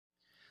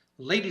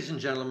Ladies and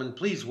gentlemen,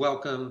 please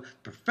welcome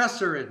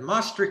Professor at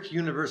Maastricht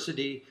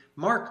University,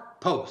 Mark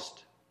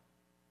Post.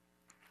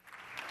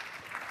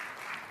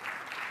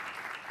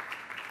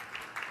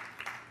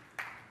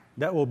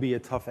 That will be a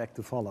tough act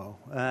to follow.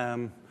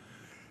 I'm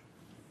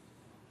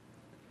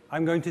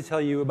going to tell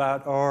you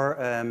about our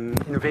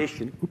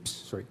innovation. Oops,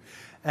 sorry.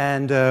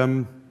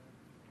 And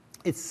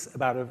it's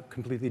about a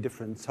completely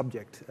different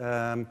subject.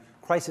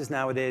 Crisis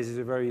nowadays is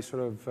a very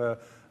sort of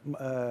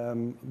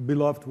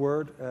beloved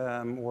word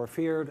or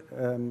feared,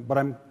 but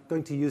I'm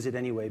going to use it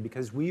anyway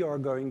because we are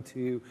going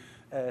to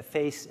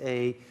face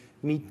a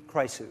meat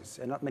crisis,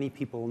 and not many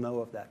people know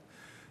of that.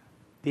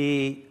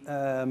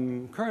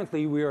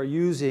 Currently, we are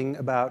using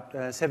about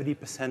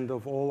 70%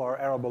 of all our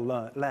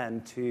arable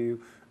land to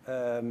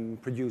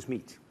produce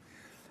meat.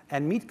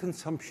 And meat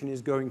consumption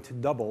is going to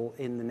double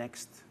in the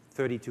next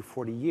 30 to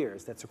 40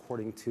 years. That's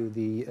according to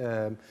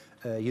the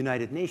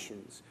United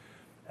Nations.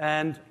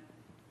 And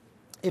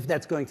if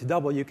that's going to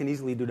double, you can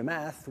easily do the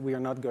math. We are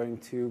not going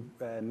to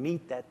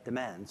meet that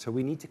demand. So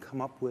we need to come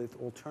up with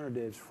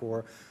alternatives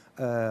for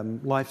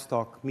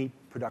livestock meat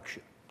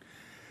production.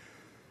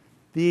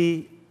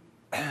 The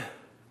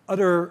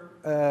other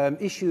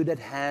issue that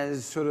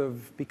has sort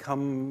of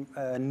become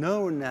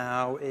known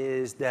now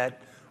is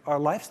that our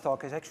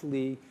livestock is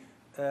actually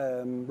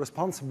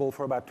responsible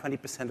for about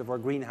 20% of our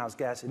greenhouse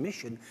gas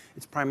emission.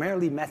 It's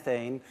primarily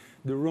methane.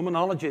 The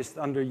ruminologists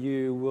under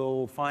you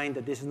will find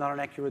that this is not an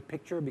accurate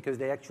picture because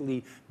they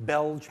actually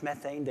belch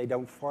methane. They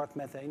don't fart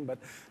methane, but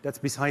that's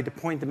beside the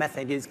point. The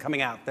methane is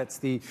coming out. That's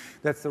the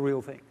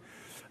real thing.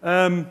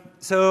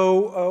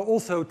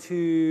 Also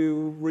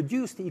to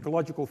reduce the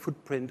ecological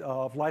footprint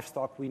of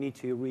livestock, we need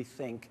to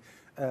rethink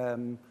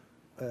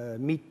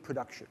meat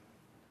production.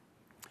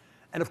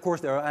 And of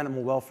course, there are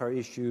animal welfare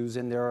issues,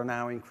 and there are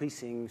now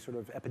increasing sort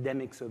of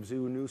epidemics of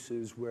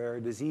zoonoses where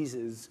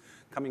diseases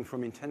coming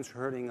from intense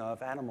herding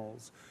of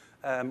animals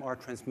are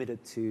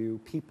transmitted to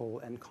people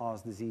and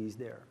cause disease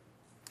there.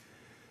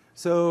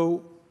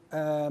 So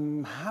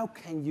how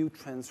can you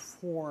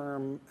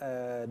transform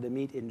the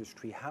meat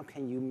industry? How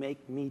can you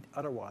make meat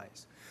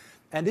otherwise?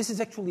 And this is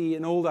actually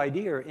an old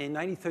idea. In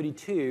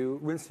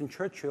 1932, Winston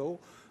Churchill,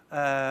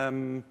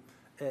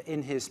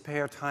 in his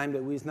spare time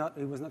that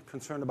he was not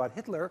concerned about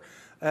Hitler,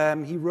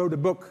 he wrote a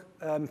book,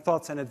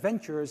 Thoughts and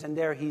Adventures, and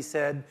there he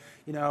said,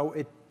 you know,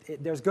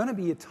 there's going to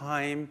be a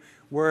time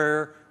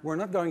where we're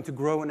not going to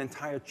grow an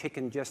entire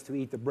chicken just to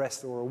eat the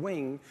breast or a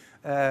wing.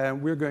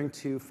 We're going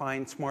to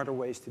find smarter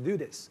ways to do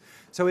this.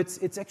 So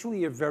it's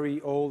actually a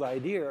very old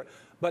idea,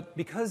 but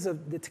because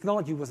of the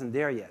technology wasn't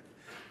there yet.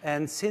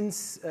 And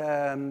since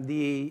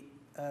the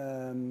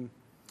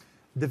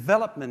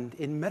development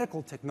in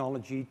medical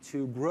technology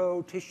to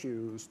grow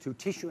tissues, to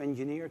tissue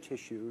engineer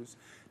tissues,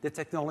 the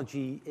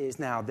technology is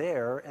now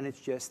there, and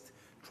it's just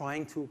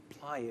trying to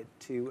apply it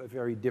to a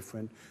very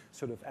different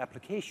sort of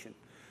application.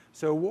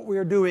 So what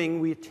we're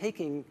doing, we're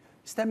taking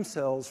stem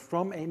cells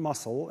from a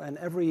muscle, and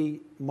every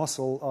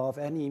muscle of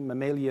any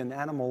mammalian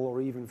animal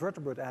or even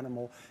vertebrate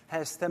animal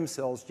has stem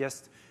cells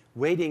just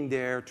waiting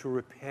there to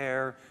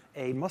repair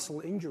a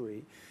muscle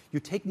injury. You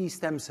take these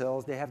stem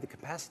cells, they have the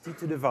capacity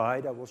to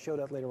divide, I will show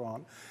that later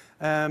on,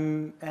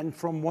 and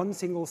from one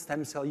single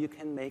stem cell you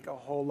can make a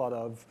whole lot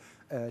of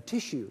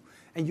tissue.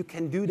 And you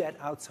can do that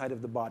outside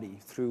of the body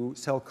through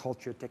cell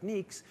culture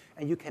techniques,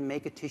 and you can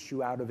make a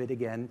tissue out of it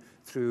again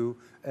through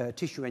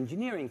tissue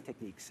engineering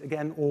techniques,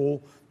 again,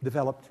 all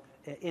developed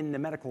in the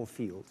medical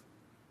field.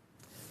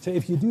 So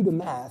if you do the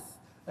math,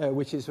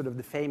 which is sort of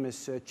the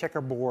famous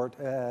checkerboard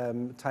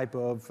type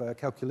of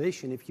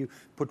calculation. If you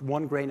put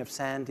 1 grain of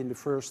sand in the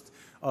first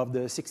of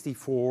the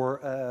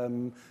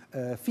 64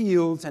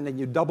 fields, and then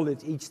you double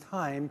it each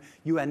time,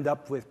 you end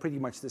up with pretty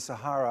much the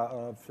Sahara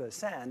of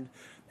sand.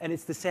 And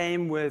it's the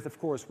same with, of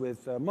course,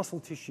 with muscle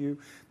tissue.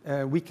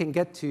 We can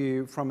get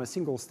to, from a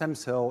single stem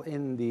cell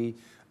in the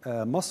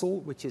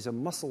muscle, which is a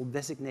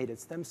muscle-designated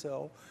stem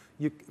cell,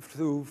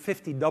 through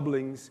 50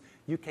 doublings,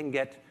 you can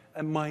get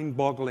a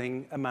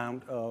mind-boggling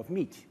amount of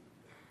meat.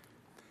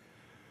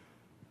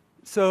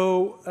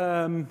 So,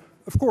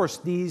 of course,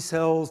 these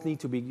cells need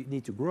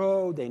to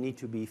grow, they need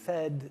to be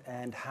fed,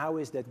 and how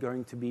is that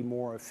going to be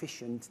more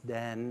efficient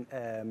than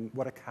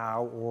what a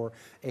cow or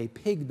a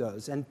pig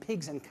does? And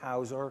pigs and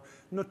cows are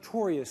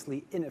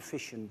notoriously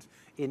inefficient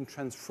in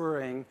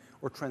transferring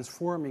or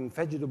transforming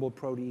vegetable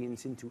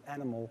proteins into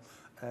animal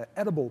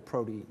edible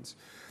proteins.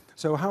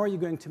 So how are you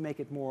going to make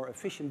it more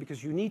efficient?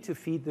 Because you need to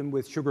feed them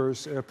with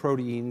sugars,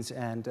 proteins,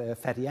 and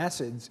fatty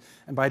acids.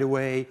 And by the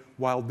way,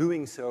 while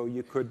doing so,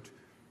 you could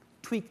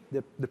tweak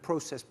the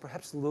process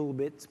perhaps a little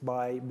bit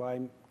by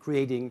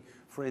creating,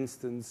 for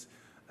instance,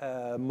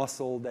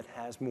 muscle that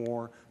has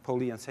more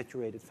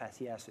polyunsaturated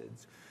fatty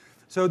acids.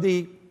 So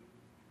there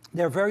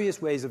are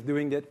various ways of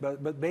doing that,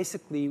 but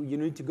basically you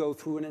need to go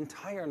through an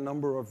entire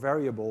number of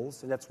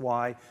variables, and that's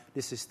why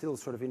this is still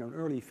sort of in an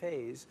early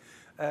phase,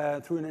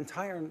 through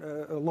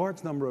a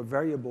large number of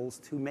variables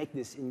to make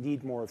this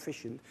indeed more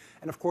efficient.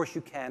 And of course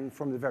you can,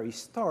 from the very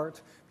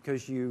start,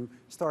 because you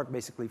start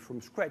basically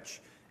from scratch,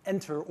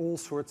 enter all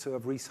sorts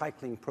of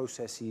recycling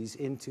processes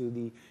into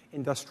the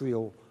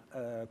industrial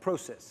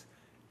process.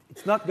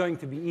 It's not going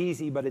to be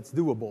easy, but it's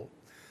doable.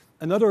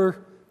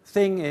 Another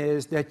thing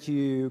is that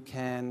you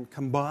can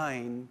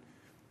combine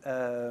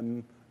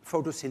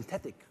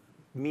photosynthetic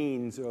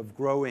means of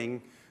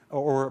growing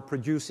or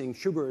producing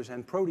sugars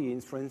and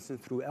proteins, for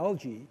instance, through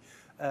algae,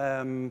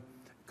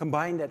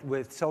 combine that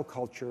with cell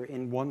culture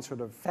in one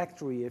sort of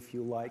factory, if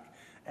you like,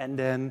 and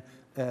then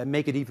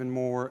make it even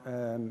more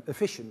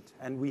efficient.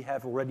 And we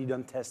have already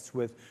done tests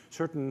with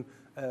certain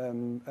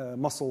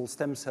muscle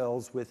stem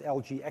cells with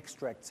algae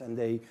extracts, and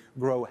they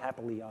grow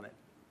happily on it.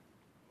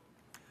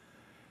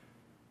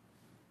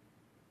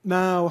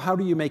 Now, how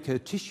do you make a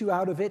tissue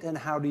out of it, and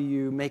how do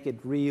you make it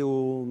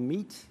real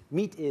meat?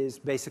 Meat is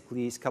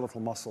basically skeletal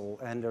muscle,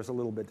 and there's a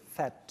little bit of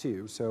fat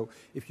too. So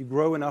if you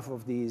grow enough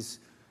of these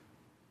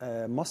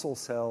muscle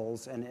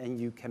cells and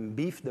you can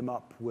beef them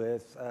up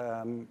with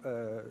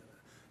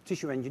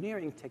tissue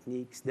engineering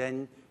techniques,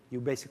 then you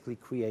basically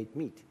create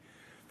meat.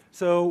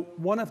 So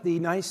one of the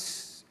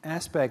nice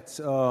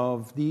aspects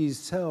of these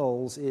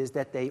cells is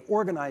that they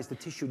organize the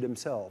tissue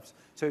themselves.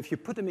 So if you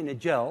put them in a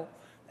gel,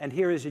 and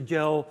here is a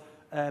gel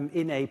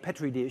in a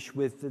Petri dish,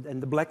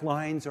 and the black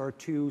lines are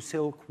two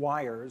silk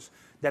wires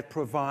that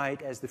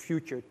provide as the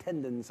future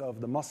tendons of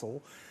the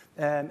muscle.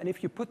 And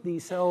if you put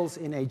these cells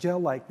in a gel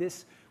like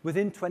this,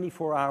 within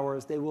 24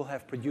 hours, they will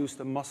have produced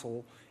a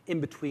muscle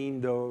in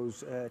between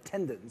those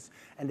tendons.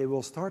 And they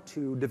will start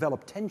to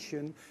develop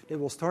tension. They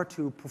will start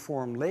to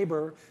perform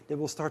labor. They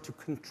will start to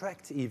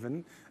contract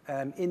even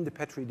in the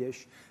Petri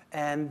dish,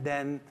 and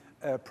then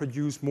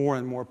produce more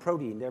and more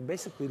protein. They're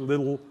basically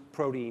little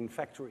protein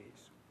factories.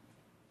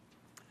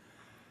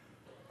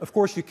 Of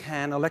course, you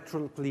can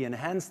electrically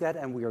enhance that,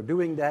 and we are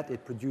doing that.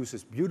 It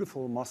produces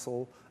beautiful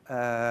muscle.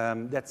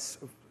 That's,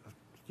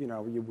 you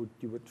know, you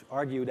would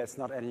argue that's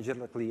not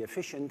energetically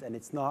efficient, and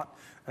it's not.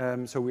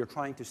 So we're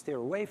trying to steer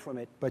away from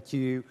it, but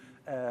you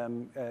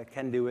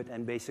can do it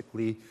and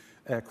basically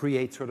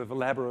create sort of a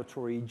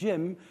laboratory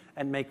gym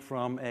and make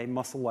from a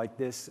muscle like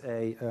this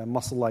a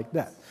muscle like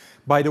that.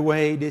 By the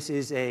way, this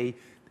is a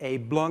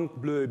Blanc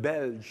Bleu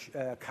Belge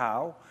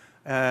cow.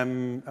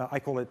 I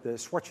call it the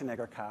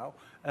Schwarzenegger cow.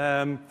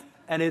 And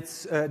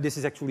it's, this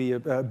is actually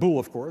a bull,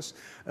 of course,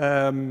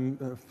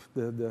 you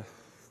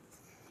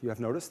have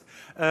noticed.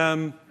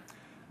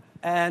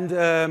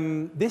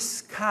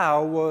 This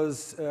cow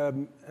was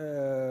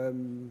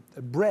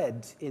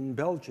bred in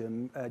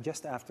Belgium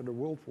just after the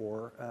World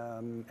War,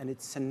 and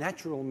it's a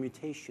natural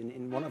mutation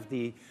in one of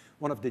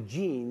the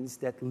genes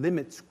that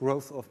limits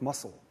growth of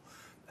muscle.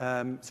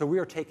 So we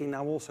are taking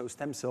now also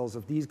stem cells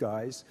of these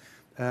guys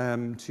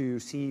to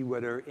see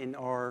whether in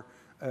our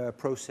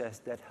process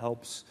that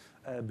helps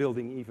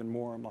building even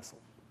more muscle.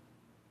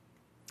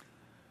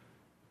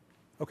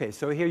 Okay,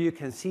 so here you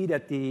can see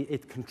that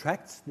it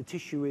contracts. The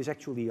tissue is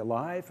actually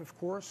alive, of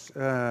course,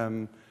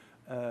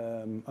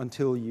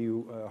 until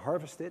you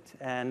harvest it.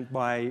 And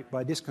by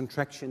this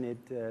contraction,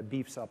 it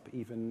beefs up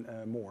even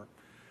more.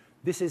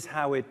 This is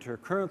how it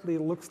currently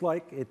looks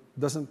like. It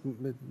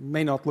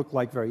may not look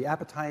like very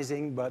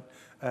appetizing, but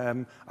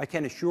I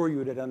can assure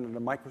you that under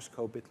the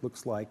microscope, it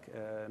looks like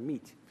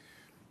meat.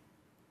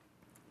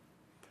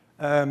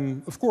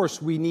 Of course,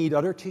 we need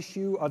other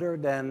tissue other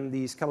than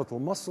the skeletal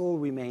muscle.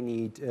 We may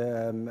need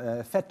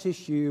fat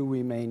tissue.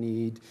 We may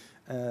need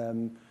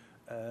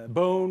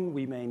bone.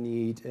 We may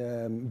need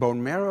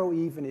bone marrow,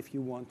 even if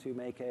you want to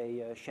make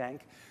a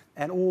shank.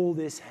 And all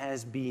this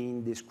has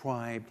been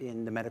described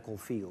in the medical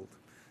field.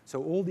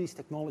 So all these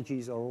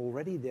technologies are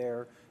already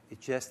there.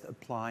 It's just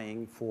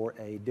applying for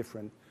a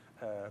different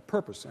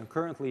purpose. And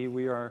currently,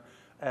 we are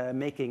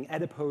making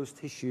adipose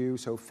tissue,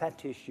 so fat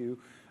tissue,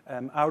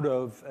 out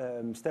of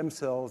stem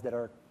cells that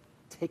are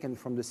taken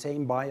from the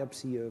same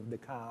biopsy of the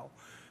cow.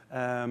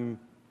 And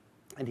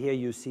here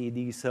you see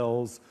these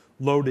cells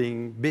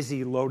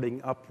busy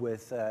loading up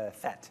with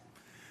fat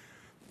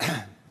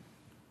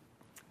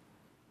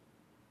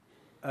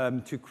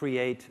to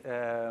create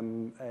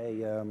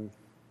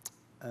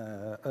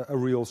a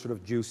real sort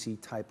of juicy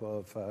type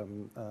of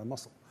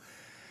muscle.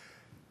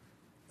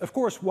 Of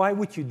course, why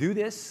would you do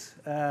this?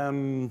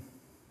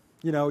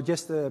 You know,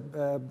 just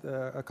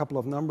a couple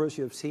of numbers.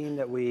 You've seen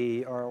that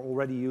we are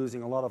already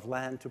using a lot of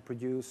land to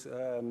produce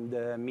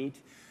the meat.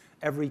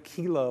 Every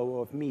kilo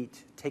of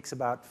meat takes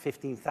about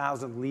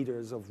 15,000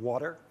 liters of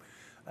water.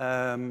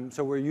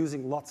 So we're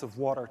using lots of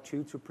water,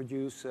 too, to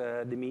produce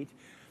the meat.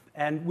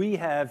 And we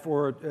have,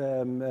 or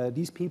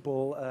these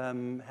people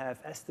have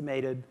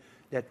estimated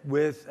that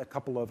with a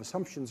couple of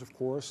assumptions, of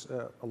course,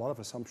 a lot of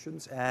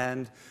assumptions,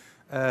 and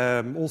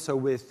also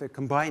with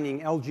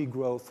combining algae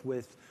growth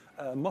with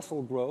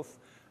muscle growth,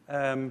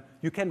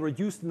 you can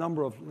reduce the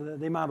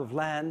amount of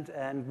land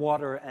and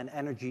water and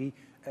energy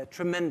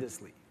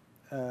tremendously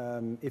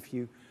if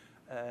you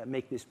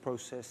make this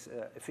process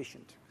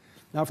efficient.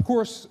 Now, of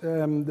course,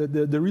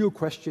 the real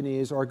question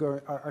is,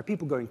 are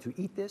people going to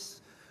eat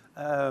this?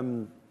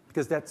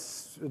 Because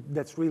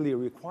that's really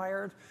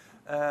required.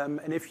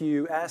 And if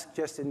you ask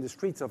just in the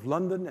streets of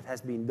London, it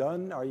has been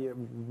done,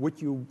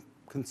 would you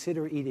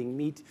consider eating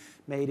meat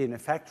made in a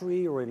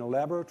factory or in a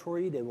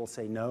laboratory? They will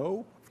say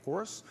no, of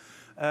course.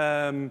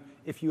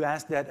 If you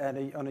ask that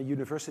on a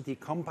university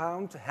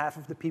compound, half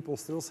of the people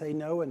still say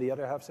no, and the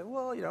other half say,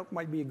 well, you know, it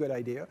might be a good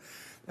idea.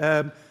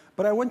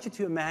 But I want you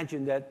to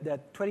imagine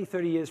that 20,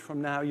 30 years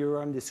from now,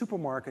 you're on the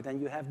supermarket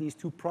and you have these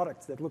two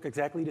products that look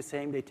exactly the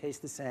same, they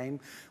taste the same.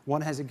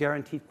 One has a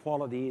guaranteed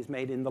quality, is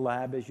made in the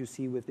lab, as you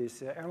see with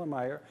this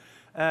Erlenmeyer.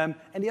 And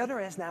the other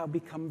has now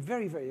become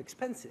very, very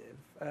expensive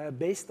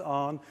based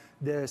on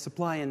the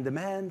supply and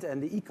demand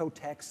and the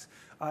eco-tax.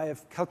 I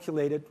have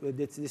calculated,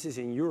 this is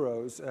in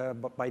euros,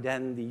 but by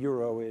then the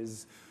euro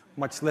is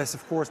much less,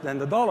 of course, than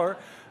the dollar,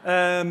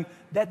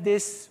 that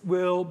this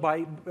will,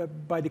 by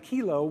the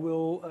kilo,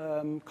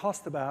 will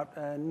cost about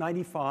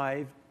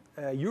 95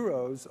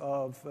 euros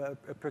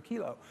per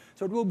kilo.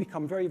 So it will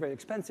become very, very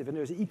expensive. And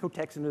there's an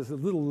eco-tax, and there's a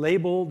little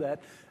label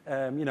that,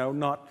 you know,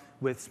 not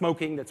with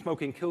smoking, that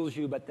smoking kills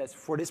you, but that's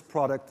for this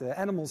product,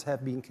 animals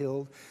have been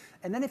killed.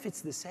 And then if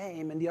it's the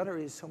same and the other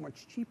is so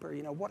much cheaper,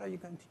 you know, what are you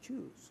going to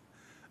choose?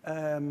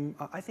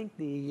 I think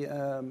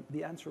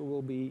the answer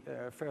will be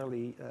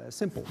fairly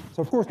simple.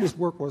 So, of course, this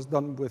work was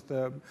done with,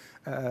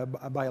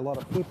 by a lot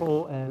of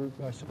people and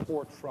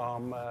support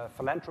from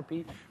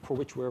philanthropy, for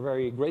which we're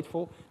very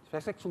grateful. It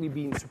has actually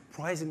been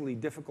surprisingly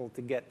difficult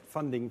to get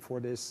funding for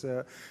this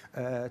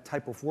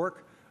type of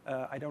work.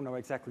 I don't know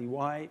exactly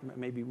why.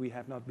 Maybe we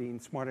have not been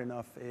smart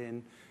enough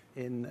in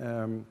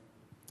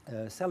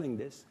selling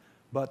this.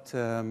 But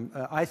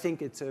I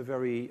think it's a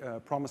very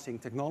promising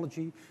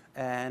technology,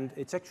 and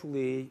it's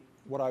actually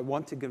what I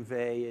want to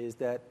convey is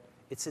that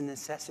it's a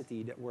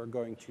necessity that we're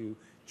going to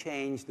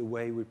change the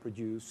way we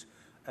produce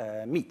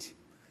meat.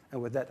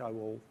 And with that, I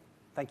will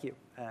thank you,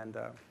 and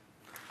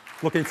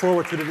looking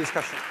forward to the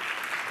discussion.